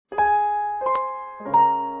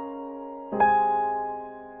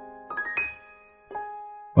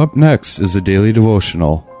Up next is a daily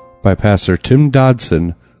devotional by Pastor Tim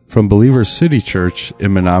Dodson from Believer City Church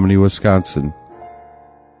in Menominee, Wisconsin.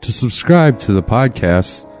 To subscribe to the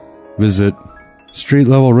podcast, visit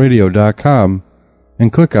streetlevelradio.com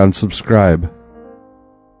and click on subscribe.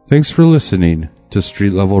 Thanks for listening to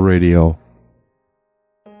Street Level Radio.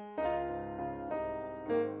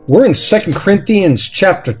 We're in 2 Corinthians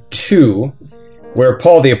chapter 2, where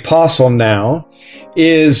Paul the Apostle now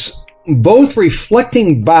is both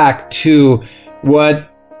reflecting back to what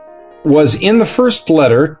was in the first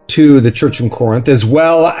letter to the church in Corinth, as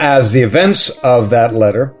well as the events of that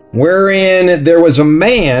letter, wherein there was a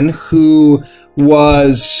man who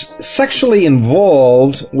was sexually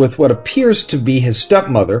involved with what appears to be his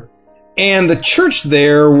stepmother, and the church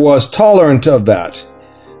there was tolerant of that.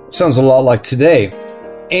 Sounds a lot like today.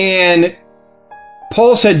 And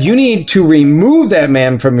Paul said, you need to remove that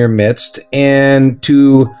man from your midst and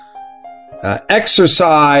to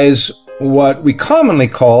exercise what we commonly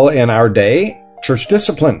call in our day church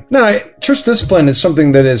discipline. Now, church discipline is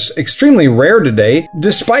something that is extremely rare today,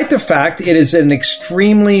 despite the fact it is an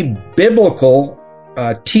extremely biblical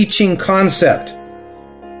teaching concept.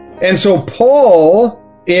 And so Paul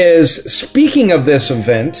is speaking of this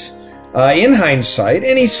event in hindsight,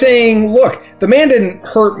 and he's saying, look, the man didn't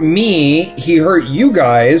hurt me, he hurt you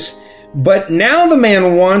guys, but now the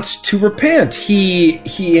man wants to repent.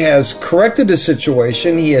 He has corrected the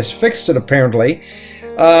situation, he has fixed it apparently,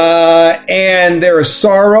 and there is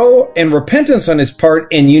sorrow and repentance on his part,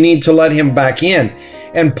 and you need to let him back in.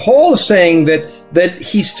 And Paul is saying that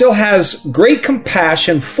he still has great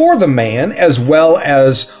compassion for the man, as well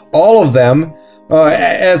as all of them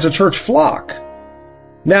as a church flock.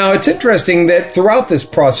 Now, it's interesting that throughout this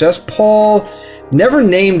process, Paul never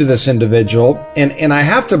named this individual, and I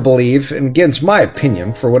have to believe, and again, it's my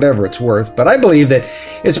opinion for whatever it's worth, but I believe that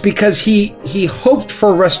it's because he hoped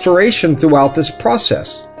for restoration throughout this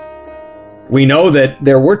process. We know that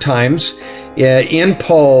there were times in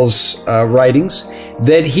Paul's writings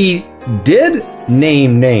that he did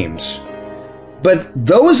name names, but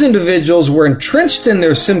those individuals were entrenched in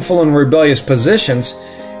their sinful and rebellious positions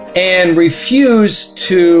and refused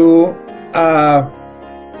to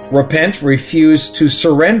repent, refused to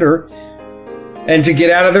surrender, and to get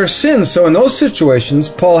out of their sins. So in those situations,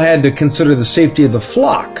 Paul had to consider the safety of the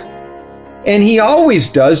flock. And he always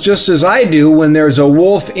does, just as I do when there's a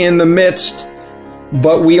wolf in the midst.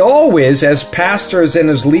 But we always, as pastors and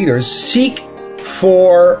as leaders, seek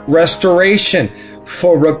for restoration,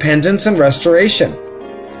 for repentance and restoration.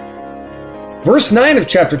 Verse 9 of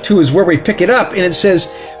chapter 2 is where we pick it up, and it says,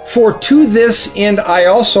 "For to this end I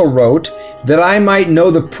also wrote, that I might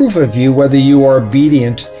know the proof of you, whether you are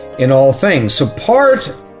obedient in all things." So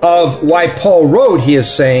part of why Paul wrote, he is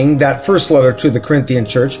saying, that first letter to the Corinthian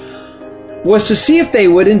church, was to see if they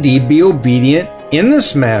would indeed be obedient in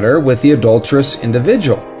this matter with the adulterous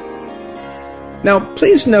individual. Now,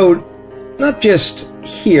 please note, not just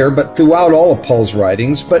here, but throughout all of Paul's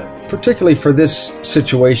writings, but particularly for this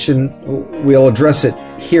situation, we'll address it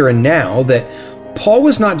here and now, that Paul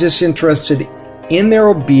was not just interested in their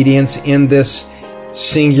obedience in this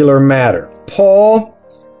singular matter. Paul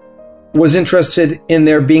was interested in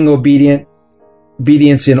their being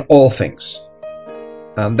obedience in all things.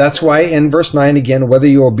 That's why in verse 9 again, whether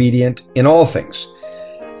you're obedient in all things.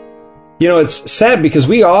 You know, it's sad because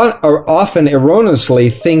we are often erroneously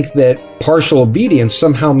think that partial obedience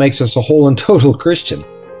somehow makes us a whole and total Christian.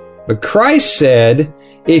 But Christ said,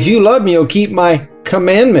 if you love me, you'll keep my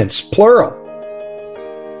commandments, plural.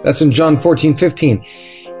 That's in John 14:15.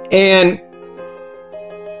 And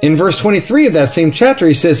in verse 23 of that same chapter,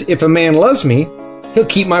 he says, if a man loves me, he'll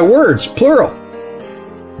keep my words, plural.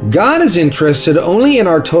 God is interested only in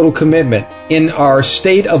our total commitment, in our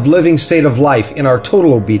state of living, state of life, in our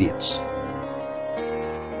total obedience.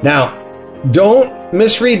 Now, don't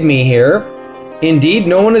misread me here. Indeed,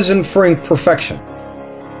 no one is inferring perfection.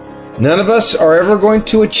 None of us are ever going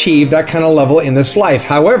to achieve that kind of level in this life.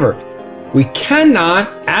 However, we cannot,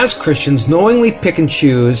 as Christians, knowingly pick and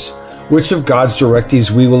choose which of God's directives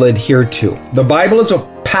we will adhere to. The Bible is a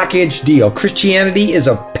package deal. Christianity is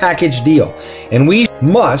a package deal. And we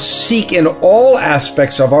must seek in all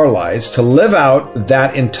aspects of our lives to live out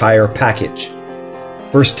that entire package.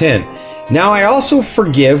 Verse 10, now I also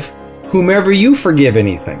forgive whomever you forgive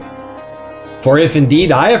anything. For if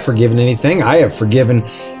indeed I have forgiven anything, I have forgiven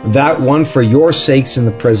that one for your sakes in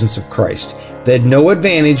the presence of Christ, that no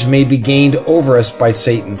advantage may be gained over us by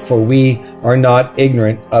Satan, for we are not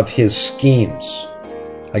ignorant of his schemes.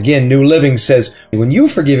 Again, New Living says, when you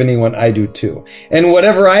forgive anyone, I do too. And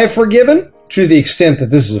whatever I have forgiven, to the extent that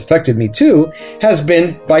this has affected me too, has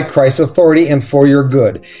been by Christ's authority and for your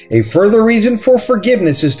good. A further reason for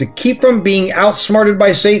forgiveness is to keep from being outsmarted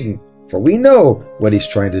by Satan, for we know what he's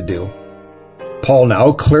trying to do. Paul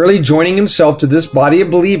now clearly joining himself to this body of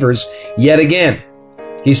believers yet again.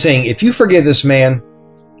 He's saying, if you forgive this man,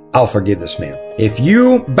 I'll forgive this man. If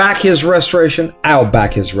you back his restoration, I'll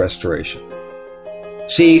back his restoration.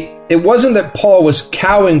 See, it wasn't that Paul was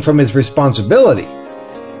cowing from his responsibility,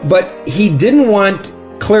 but he didn't want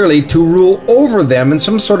clearly to rule over them in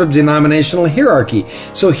some sort of denominational hierarchy.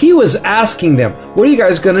 So he was asking them, what are you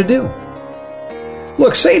guys going to do?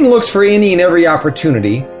 Look, Satan looks for any and every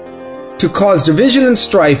opportunity to cause division and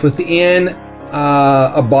strife within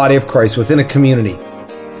a body of Christ, within a community.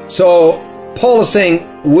 So Paul is saying,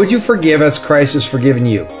 would you forgive as Christ has forgiven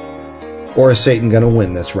you? Or is Satan going to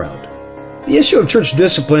win this round? The issue of church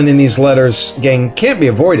discipline in these letters, gang, can't be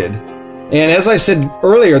avoided. And as I said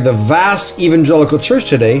earlier, the vast evangelical church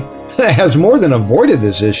today has more than avoided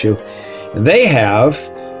this issue. They have,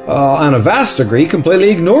 on a vast degree, completely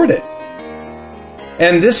ignored it.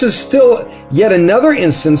 And this is still yet another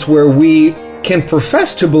instance where we can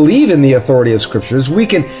profess to believe in the authority of Scriptures. We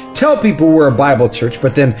can tell people we're a Bible church,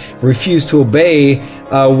 but then refuse to obey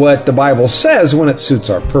what the Bible says when it suits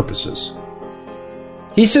our purposes.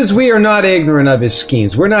 He says we are not ignorant of his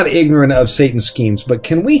schemes. We're not ignorant of Satan's schemes, but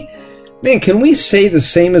can we say the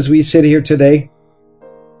same as we sit here today?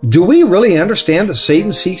 Do we really understand that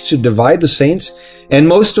Satan seeks to divide the saints and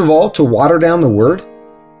most of all to water down the word?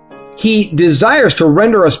 He desires to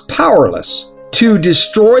render us powerless, to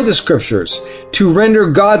destroy the Scriptures, to render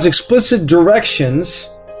God's explicit directions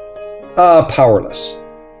powerless.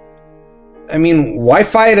 I mean, why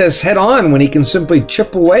fight us head on when he can simply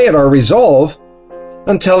chip away at our resolve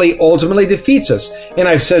until he ultimately defeats us? And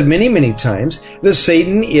I've said many, many times that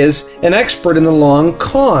Satan is an expert in the long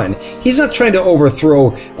con. He's not trying to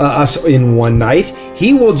overthrow us in one night.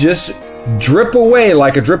 He will just drip away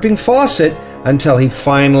like a dripping faucet until he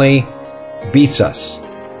finally beats us.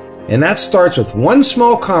 And that starts with one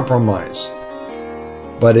small compromise.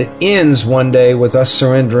 But it ends one day with us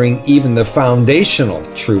surrendering even the foundational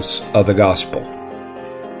truths of the gospel.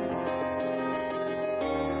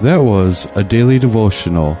 That was a daily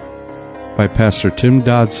devotional by Pastor Tim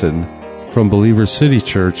Dodson from Believer City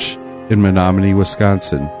Church in Menominee,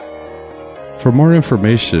 Wisconsin. For more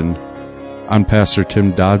information on Pastor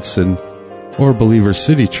Tim Dodson or Believer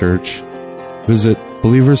City Church, visit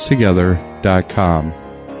believerstogether.com.